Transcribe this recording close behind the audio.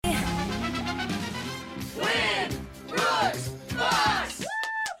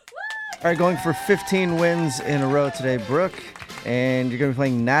All right, going for 15 wins in a row today, Brooke. And you're going to be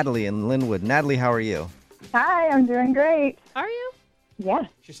playing Natalie in Linwood. Natalie, how are you? Hi, I'm doing great. Are you? Yeah.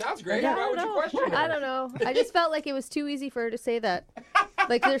 She sounds great. Yeah, Why would you question her? I don't know. I just felt like it was too easy for her to say that.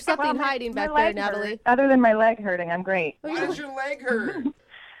 Like there's something hiding back there, leg Natalie. hurt. Other than my leg hurting, I'm great. Why does your leg hurt?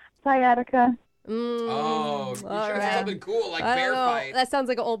 Sciatica. Oh, you should have said something cool like I bear don't know. fight. That sounds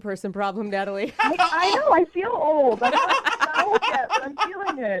like an old person problem, Natalie. I know, I feel old. I'm not old yet, but I'm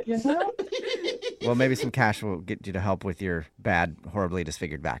feeling it, you know? Well, maybe some cash will get you to help with your bad, horribly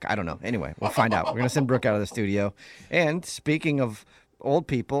disfigured back. I don't know. Anyway, we'll find out. We're going to send Brooke out of the studio. And speaking of old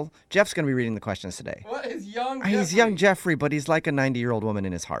people, Jeff's going to be reading the questions today. What is young? He's young Jeffrey, but he's like a 90-year-old woman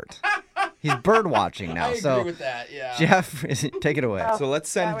in his heart. He's bird watching now. I agree with that, yeah. Jeff, take it away. So let's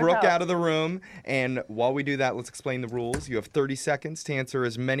That send would Brooke help. out of the room. And while we do that, let's explain the rules. You have 30 seconds to answer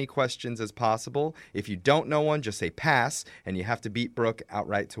as many questions as possible. If you don't know one, just say pass, and you have to beat Brooke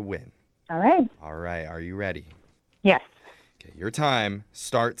outright to win. All right. All right, are you ready? Yes. Okay, your time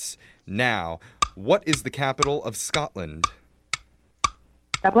starts now. What is the capital of Scotland?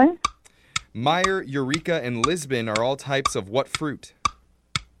 Dublin. Meyer, Eureka, and Lisbon are all types of what fruit?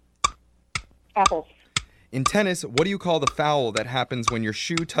 Apples. In tennis, what do you call the foul that happens when your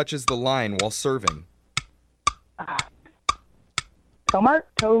shoe touches the line while serving? I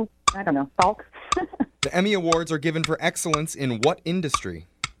don't know. Falk. The Emmy Awards are given for excellence in what industry?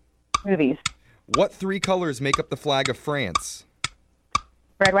 Movies. What three colors make up the flag of France?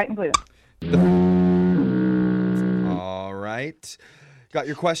 Red, white, and blue. All right. Got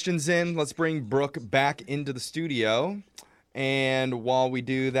your questions in. Let's bring Brooke back into the studio. And while we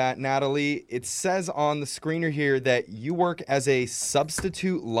do that, Natalie, it says on the screener here that you work as a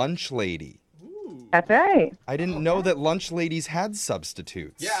substitute lunch lady. That's right. I didn't know that lunch ladies had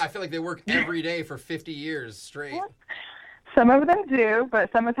substitutes. Yeah, I feel like they work every day for 50 years straight. Some of them do, but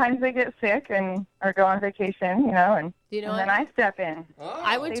sometimes they get sick and or go on vacation, and, Do you know and then what? I step in. Oh.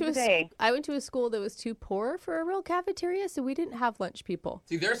 I went to Save the day. I went to a school that was too poor for a real cafeteria, so we didn't have lunch people.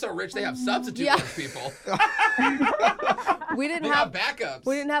 See, they're so rich they have substitute Yeah. lunch people. We didn't They have have backups.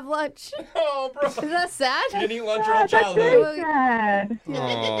 we didn't have lunch. Oh, bro. Isn't that sad? You didn't eat lunch your whole That's childhood. very sad.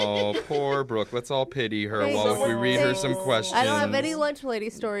 Oh, poor Brooke. Let's all pity her Thanks. while we read her some Thanks. questions. I don't have any lunch lady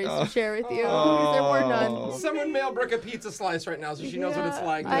stories to share with you because there were none. Someone mail Brooke a pizza slice right now so she knows what it's Yeah,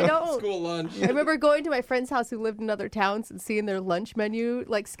 like. I don't. School lunch. I remember going to my friend's house who lived in other towns and seeing their lunch menu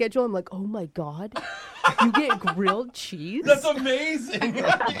schedule. I'm like, oh my god, you get grilled cheese? That's amazing. You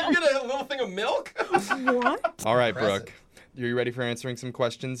get a little thing of milk? What? All right, Impressive. Brooke. Are you ready for answering some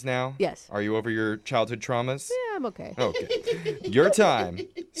questions now? Yes. Are you over your childhood traumas? Yeah, I'm okay. Okay. Your time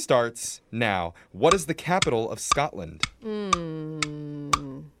starts now. What is the capital of Scotland?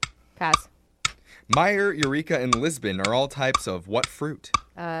 Pass. Meyer, Eureka, and Lisbon are all types of what fruit?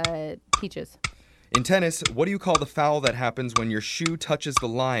 Peaches. In tennis, what do you call the foul that happens when your shoe touches the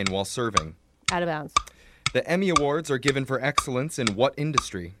line while serving? Out of bounds. The Emmy Awards are given for excellence in what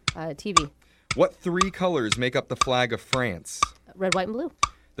industry? TV. What three colors make up the flag of France? Red, white, and blue.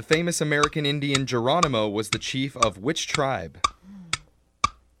 The famous American Indian Geronimo was the chief of which tribe?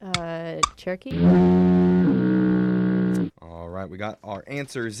 Cherokee. All right, we got our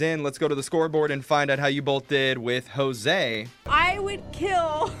answers in. Let's go to the scoreboard and find out how you both did with Jose. I would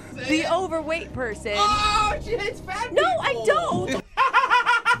kill the overweight person. Oh, she hates fat No, people. I don't.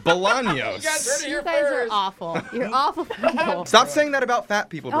 Bolaños. You guys heard it here You guys are first. awful. You're awful people. Stop saying that about fat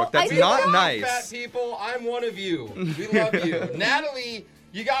people, Brooke. Oh, I That's did not not. nice. Fat people, I'm one of you. We love you. Natalie,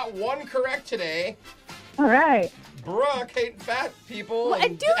 you got one correct today. All right. Brooke, hating fat people. Well,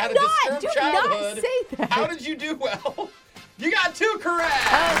 and do had a not disturbed childhood. say that. How did you do well? You got two correct.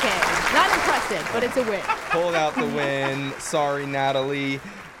 Okay, not impressive, but it's a win. Pulled out the win. Sorry, Natalie.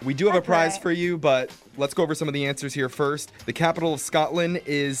 We do have a That's prize right. for you, but let's go over some of the answers here first. The capital of Scotland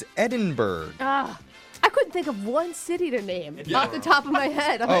is Edinburgh. I couldn't think of one city to name Yeah. off the top of my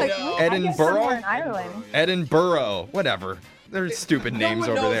head. I'm Oh, like, no. what? I guess somewhere Edinburgh? in Ireland. Edinburgh. Whatever. There's stupid No names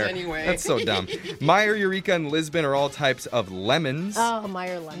one over knows there. anyway. That's so dumb. Meyer, Eureka, and Lisbon are all types of lemons. Oh,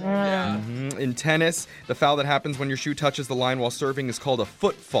 Meyer Lemon. Yeah. In tennis, the foul that happens when your shoe touches the line while serving is called a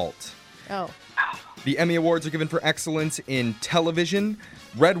foot fault. Oh. The Emmy Awards are given for excellence in television.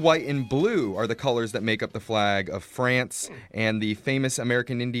 Red, white, and blue are the colors that make up the flag of France. And the famous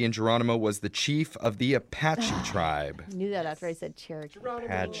American Indian Geronimo was the chief of the Apache tribe. I knew that after I said Cherokee.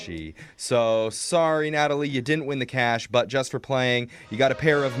 Apache. So, sorry, Natalie, you didn't win the cash, but just for playing, you got a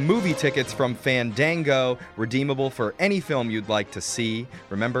pair of movie tickets from Fandango, redeemable for any film you'd like to see.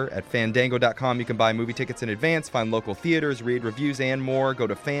 Remember, at fandango.com, you can buy movie tickets in advance, find local theaters, read reviews, and more. Go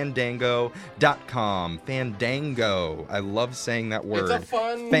to fandango.com. Fandango. I love saying that word. It's a fun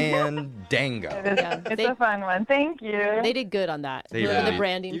fun. Fandango. It's a fun one. Thank you. They did good on that. They Whoever really- the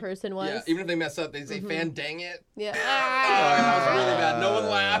branding person was. Yeah, even if they mess up, they say fan dang it. Yeah. Oh, that was really bad. No one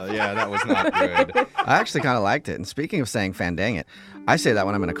laughed. Yeah, that was not good. I actually kind of liked it. And speaking of saying fandang it, I say that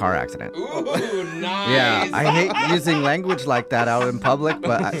when I'm in a car accident. Ooh, nice. Yeah, I hate using language like that out in public,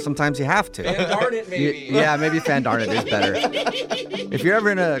 but sometimes you have to. Fan darn it, maybe. Yeah, maybe fan darn it is better. If you're ever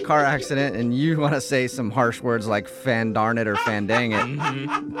in a car accident and you want to say some harsh words like fan darn it or fan dang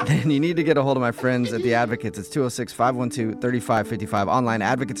it, then you need to get a hold of my friends at The Advocates. It's 206-512-3555, online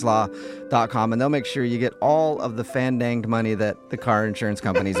advocateslaw.com, and they'll make sure you get all of the fan-danged money that the car insurance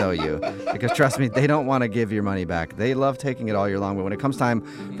companies owe you. Because trust me, they don't want to give your money back. They love taking it all year long, but when it comes time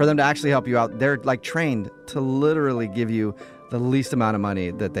for them to actually help you out, they're like trained to literally give you the least amount of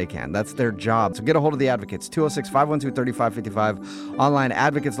money that they can. That's their job. So get a hold of The Advocates, 206-512-3555, online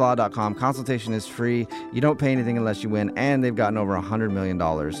advocateslaw.com. Consultation is free. You don't pay anything unless you win, and they've gotten over $100 million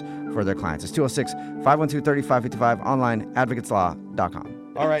for their clients. It's 206-512-3555, online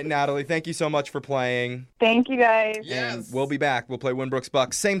advocateslaw.com. All right, Natalie, thank you so much for playing. Thank you guys. Yes. And we'll be back. We'll play Winbrooks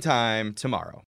Bucks same time tomorrow.